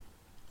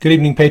Good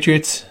evening,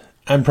 Patriots.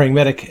 I'm Praying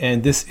Medic,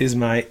 and this is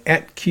my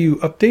 @Q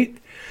update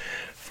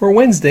for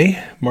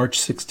Wednesday, March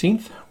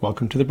 16th.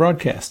 Welcome to the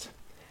broadcast.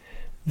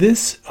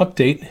 This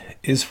update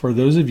is for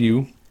those of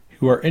you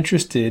who are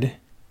interested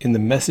in the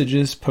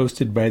messages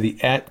posted by the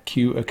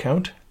 @Q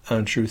account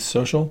on Truth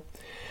Social.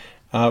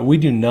 We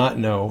do not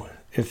know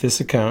if this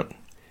account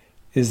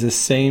is the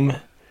same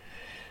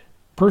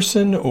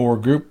person or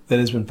group that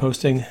has been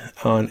posting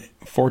on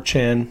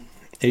 4chan,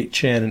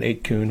 8chan, and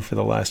 8kun for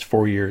the last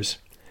 4 years.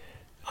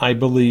 I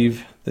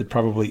believe that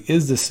probably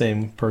is the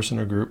same person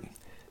or group.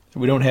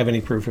 We don't have any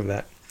proof of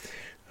that.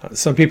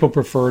 Some people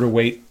prefer to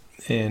wait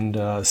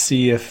and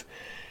see if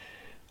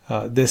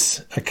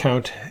this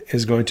account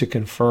is going to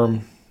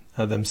confirm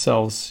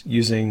themselves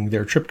using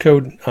their trip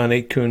code on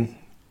 8kun.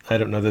 I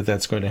don't know that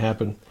that's going to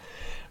happen.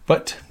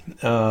 But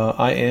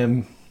I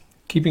am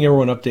keeping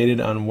everyone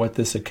updated on what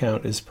this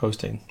account is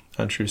posting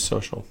on Truth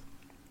Social.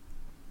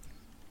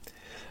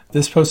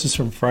 This post is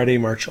from Friday,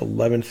 March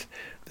 11th.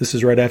 This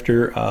is right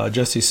after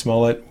Jussie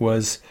Smollett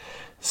was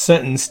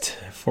sentenced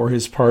for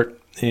his part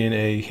in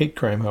a hate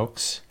crime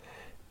hoax.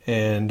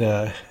 And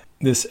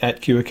this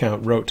 @Q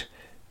account wrote,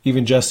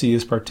 "Even Jussie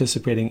is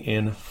participating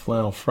in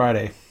Flannel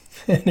Friday."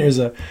 And there's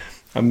a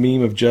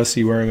meme of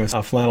Jussie wearing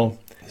a flannel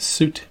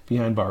suit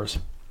behind bars.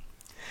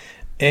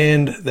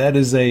 And that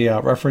is a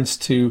reference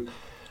to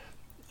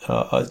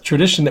a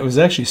tradition that was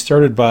actually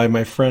started by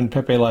my friend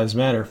Pepe Lives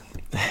Matter.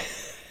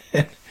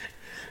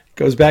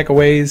 Goes back a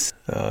ways.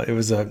 It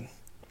was a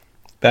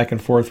back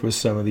and forth with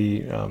some of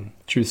the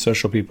Truth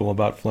Social people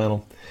about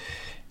flannel.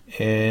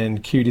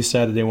 And Q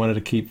decided they wanted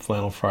to keep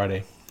Flannel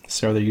Friday.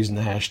 So they're using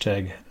the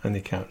hashtag on the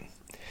account.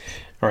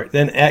 All right,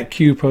 then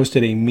 @Q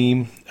posted a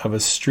meme of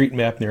a street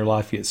map near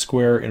Lafayette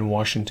Square in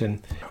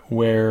Washington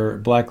where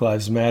Black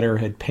Lives Matter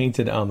had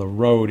painted on the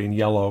road in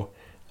yellow,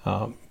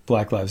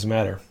 Black Lives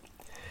Matter.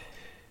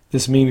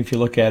 This meme, if you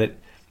look at it,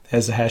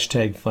 has the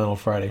hashtag Flannel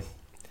Friday.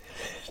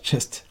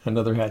 Just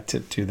another hat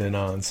tip to the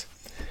nons.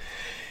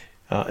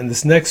 In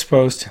this next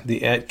post,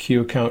 the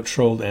 @Q account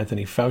trolled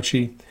Anthony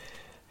Fauci,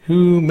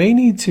 who may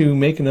need to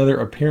make another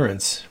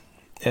appearance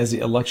as the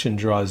election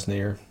draws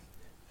near.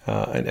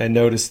 I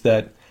noticed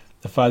that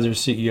the Pfizer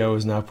CEO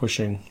is now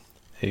pushing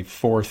a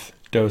 4th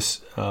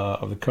dose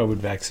of the COVID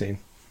vaccine.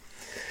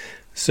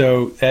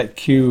 So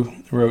 @Q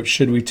wrote,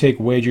 "Should we take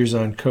wagers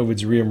on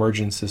COVID's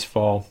reemergence this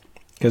fall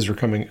because we're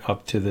coming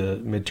up to the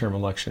midterm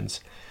elections?"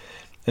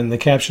 And the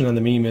caption on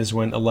the meme is,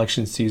 "When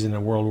election season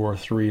and World War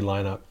III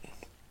line up."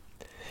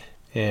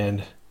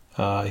 And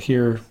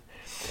here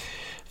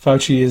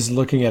Fauci is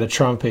looking at a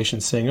trauma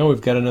patient saying, "Oh, we've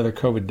got another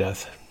COVID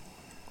death."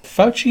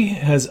 Fauci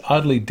has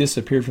oddly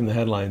disappeared from the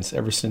headlines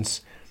ever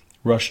since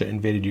Russia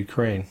invaded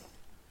Ukraine.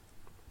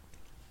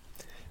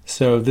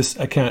 So this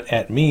account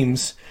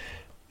 @memes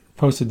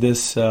posted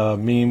this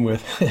meme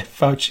with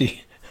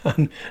Fauci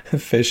on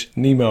fish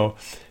Nemo,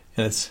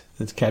 and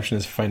its caption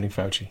is "Finding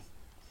Fauci."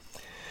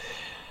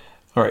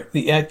 All right,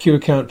 the @Q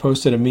account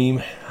posted a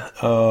meme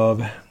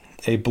of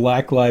a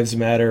Black Lives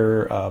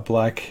Matter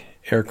black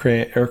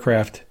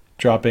aircraft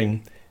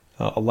dropping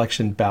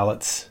election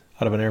ballots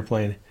out of an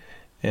airplane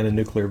and a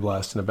nuclear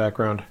blast in the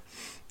background.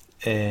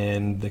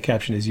 And the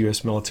caption is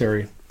 "U.S.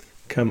 military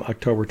come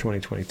October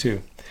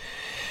 2022.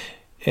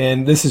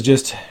 And this is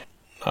just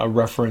a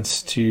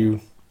reference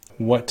to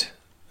what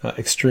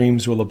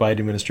extremes will the Biden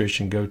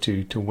administration go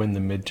to win the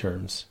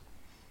midterms.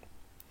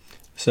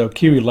 So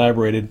Q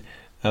elaborated,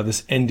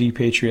 this ND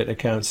Patriot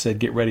account said,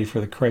 "Get ready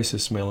for the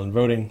crisis mail-in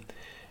voting."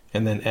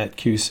 And then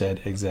 @Q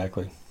said,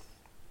 "Exactly."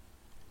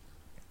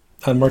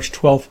 On March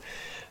 12th,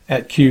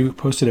 @Q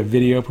posted a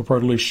video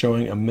purportedly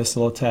showing a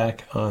missile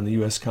attack on the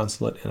U.S.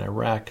 consulate in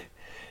Iraq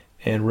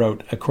and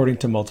wrote, "According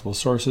to multiple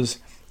sources,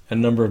 a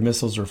number of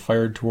missiles were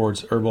fired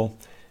towards Erbil,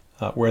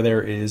 where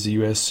there is a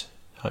U.S.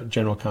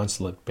 General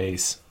Consulate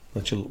base."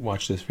 Let you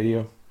watch this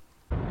video.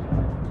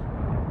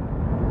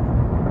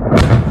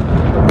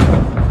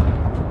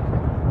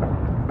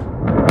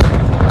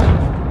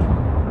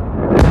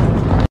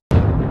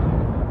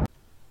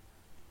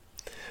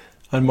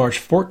 On March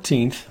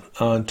 14th,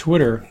 on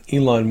Twitter,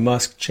 Elon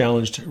Musk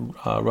challenged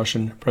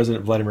Russian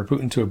President Vladimir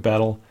Putin to a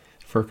battle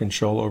for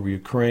control over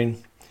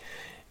Ukraine.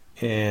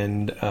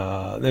 And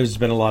there's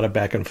been a lot of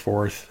back and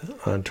forth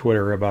on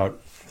Twitter about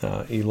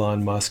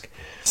Elon Musk.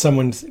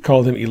 Someone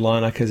called him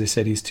Ilana because they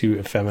said he's too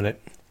effeminate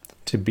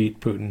to beat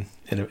Putin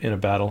in a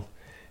battle.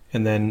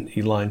 And then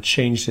Elon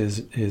changed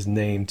his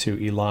name to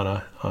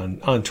Ilana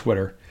on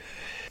Twitter.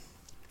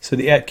 So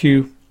the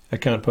 @Q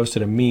account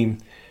posted a meme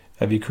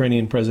of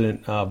Ukrainian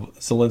President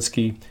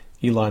Zelensky,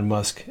 Elon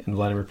Musk, and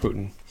Vladimir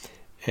Putin,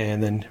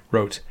 and then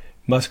wrote,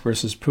 "Musk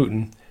versus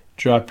Putin,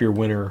 drop your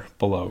winner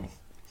below."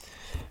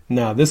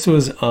 Now, this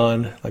was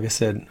on, like I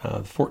said,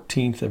 the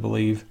 14th, I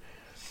believe,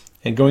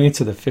 and going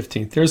into the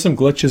 15th. There's some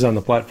glitches on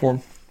the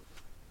platform,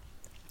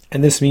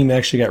 and this meme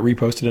actually got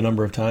reposted a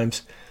number of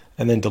times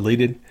and then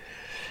deleted.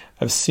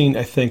 I've seen,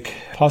 I think,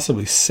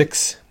 possibly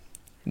 6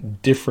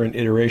 different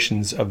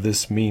iterations of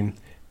this meme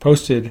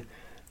posted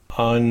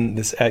on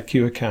this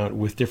 @Q account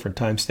with different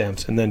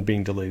timestamps and then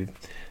being deleted.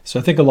 So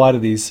I think a lot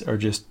of these are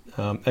just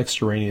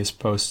extraneous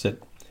posts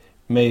that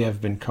may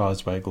have been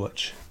caused by a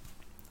glitch.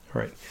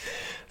 All right.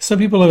 Some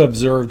people have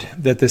observed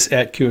that this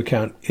 @Q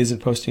account isn't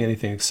posting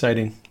anything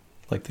exciting,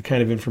 like the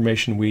kind of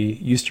information we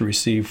used to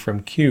receive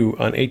from Q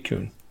on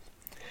 8kun.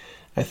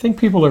 I think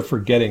people are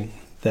forgetting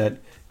that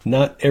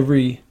not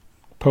every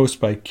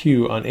post by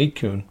Q on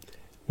 8kun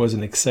was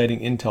an exciting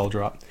intel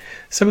drop.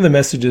 Some of the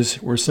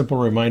messages were simple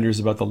reminders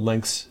about the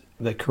lengths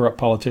that corrupt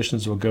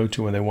politicians will go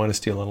to when they want to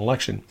steal an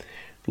election.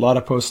 A lot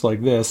of posts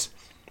like this,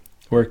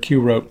 where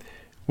Q wrote,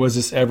 "Was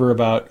this ever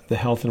about the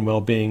health and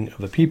well-being of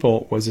the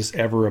people? Was this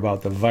ever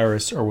about the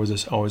virus, or was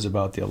this always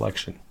about the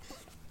election?"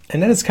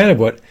 And that is kind of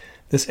what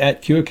this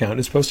 @Q account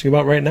is posting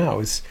about right now.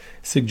 It's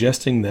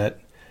suggesting that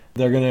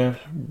they're going to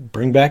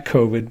bring back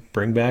COVID,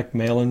 bring back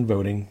mail-in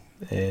voting,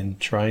 and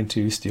trying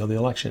to steal the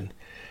election.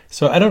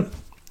 So I don't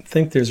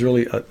think there's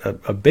really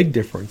a big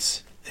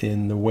difference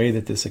in the way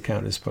that this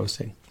account is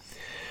posting.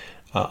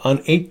 On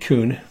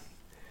 8kun,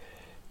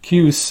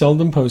 Q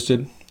seldom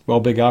posted while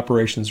big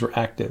operations were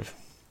active.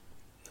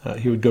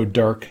 He would go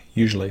dark,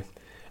 usually.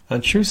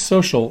 On Truth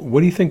Social, what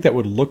do you think that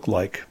would look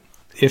like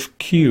if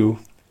Q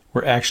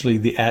were actually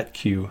the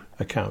 @Q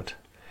account?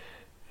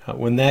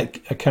 When that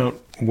account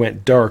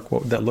went dark,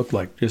 what would that look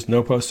like? Just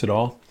no post at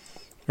all?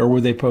 Or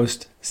would they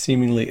post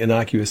seemingly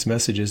innocuous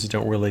messages that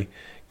don't really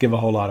give a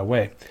whole lot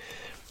away?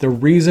 The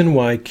reason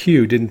why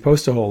Q didn't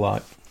post a whole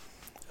lot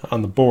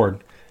on the board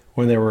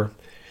when there were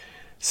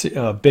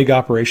big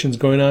operations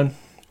going on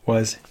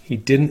was he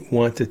didn't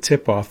want to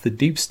tip off the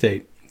deep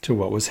state to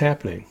what was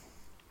happening.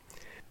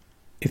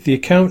 If the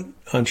account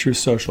on Truth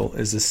Social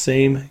is the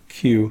same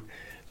Q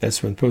that's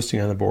been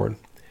posting on the board,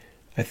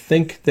 I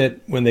think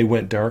that when they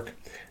went dark,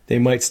 they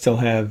might still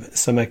have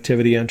some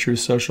activity on Truth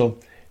Social,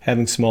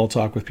 having small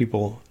talk with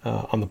people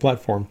on the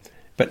platform,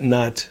 but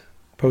not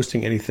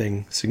posting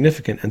anything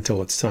significant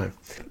until it's time.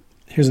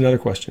 Here's another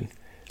question.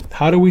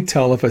 How do we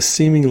tell if a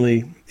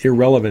seemingly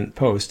irrelevant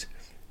post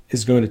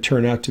is going to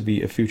turn out to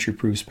be a future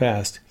proves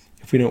past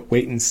if we don't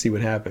wait and see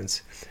what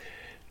happens?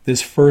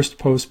 This first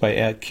post by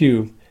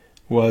 @Q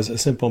was a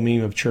simple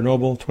meme of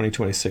Chernobyl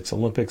 2026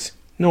 Olympics.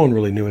 No one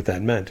really knew what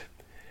that meant.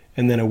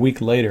 And then a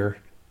week later,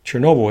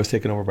 Chernobyl was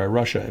taken over by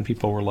Russia, and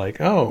people were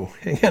like, oh,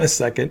 hang on a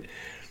second.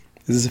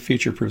 This is a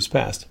future proves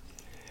past.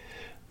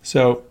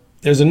 So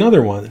there's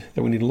another one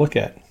that we need to look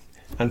at.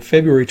 On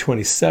February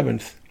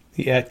 27th,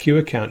 the @Q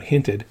account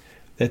hinted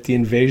that the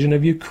invasion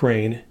of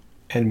Ukraine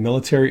and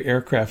military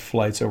aircraft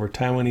flights over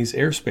Taiwanese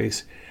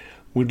airspace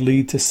would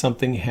lead to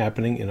something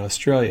happening in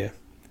Australia.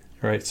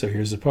 All right, so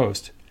here's the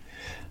post.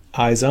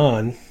 Eyes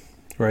on,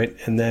 right?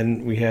 And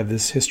then we have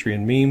this history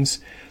in memes.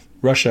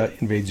 Russia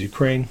invades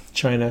Ukraine.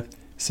 China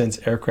sends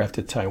aircraft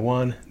to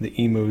Taiwan. The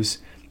emus.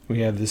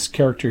 We have this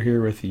character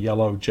here with a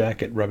yellow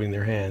jacket rubbing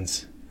their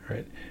hands,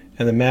 right?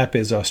 And the map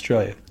is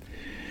Australia.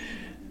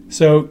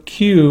 So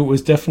Q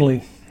was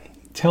definitely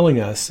telling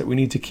us that we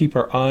need to keep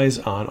our eyes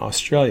on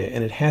Australia,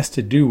 and it has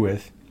to do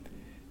with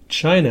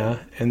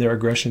China and their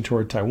aggression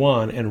toward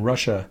Taiwan and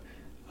Russia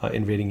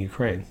invading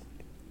Ukraine.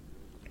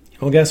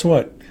 Well, guess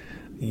what?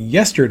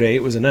 Yesterday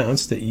it was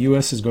announced that the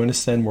U.S. is going to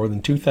send more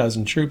than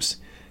 2,000 troops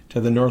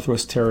to the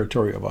Northwest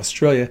Territory of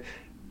Australia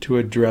to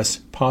address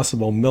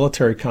possible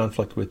military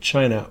conflict with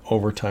China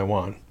over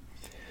Taiwan.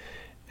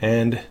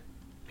 And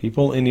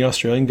people in the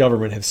Australian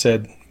government have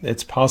said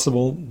it's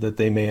possible that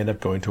they may end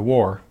up going to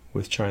war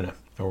with China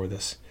over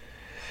this.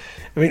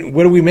 I mean,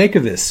 what do we make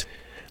of this?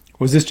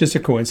 Was this just a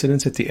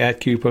coincidence that the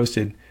 @Q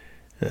posted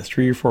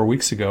 3 or 4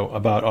 weeks ago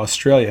about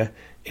Australia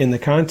in the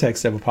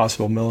context of a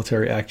possible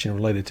military action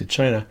related to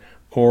China,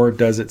 or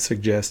does it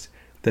suggest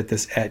that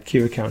this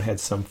 @Q account had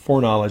some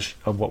foreknowledge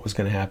of what was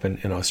going to happen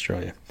in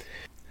Australia?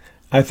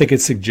 I think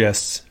it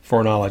suggests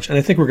foreknowledge, and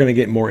I think we're going to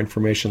get more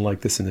information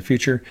like this in the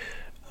future.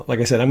 Like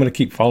I said, I'm going to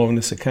keep following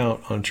this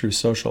account on Truth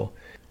Social.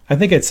 I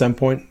think at some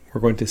point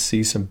we're going to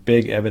see some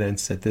big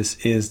evidence that this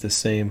is the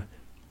same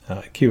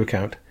Q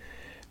account.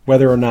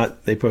 Whether or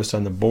not they post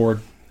on the board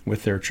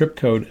with their trip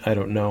code, I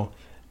don't know,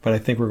 but I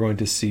think we're going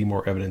to see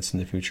more evidence in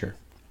the future.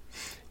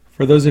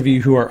 For those of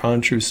you who are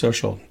on Truth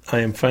Social, I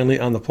am finally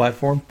on the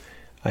platform.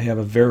 I have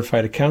a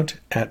verified account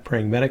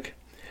 @PrayingMedic.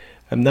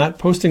 I'm not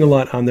posting a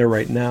lot on there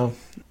right now,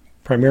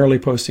 primarily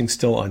posting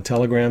still on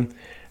Telegram.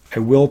 I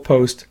will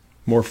post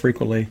more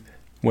frequently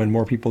when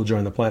more people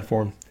join the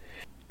platform.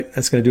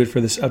 That's going to do it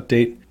for this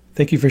update.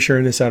 Thank you for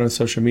sharing this out on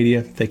social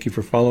media. Thank you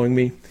for following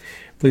me.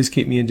 Please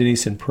keep me and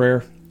Denise in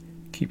prayer.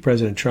 Keep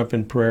President Trump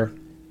in prayer.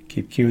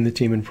 Keep Q and the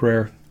team in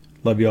prayer.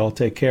 Love you all.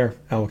 Take care.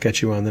 I will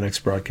catch you on the next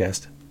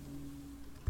broadcast.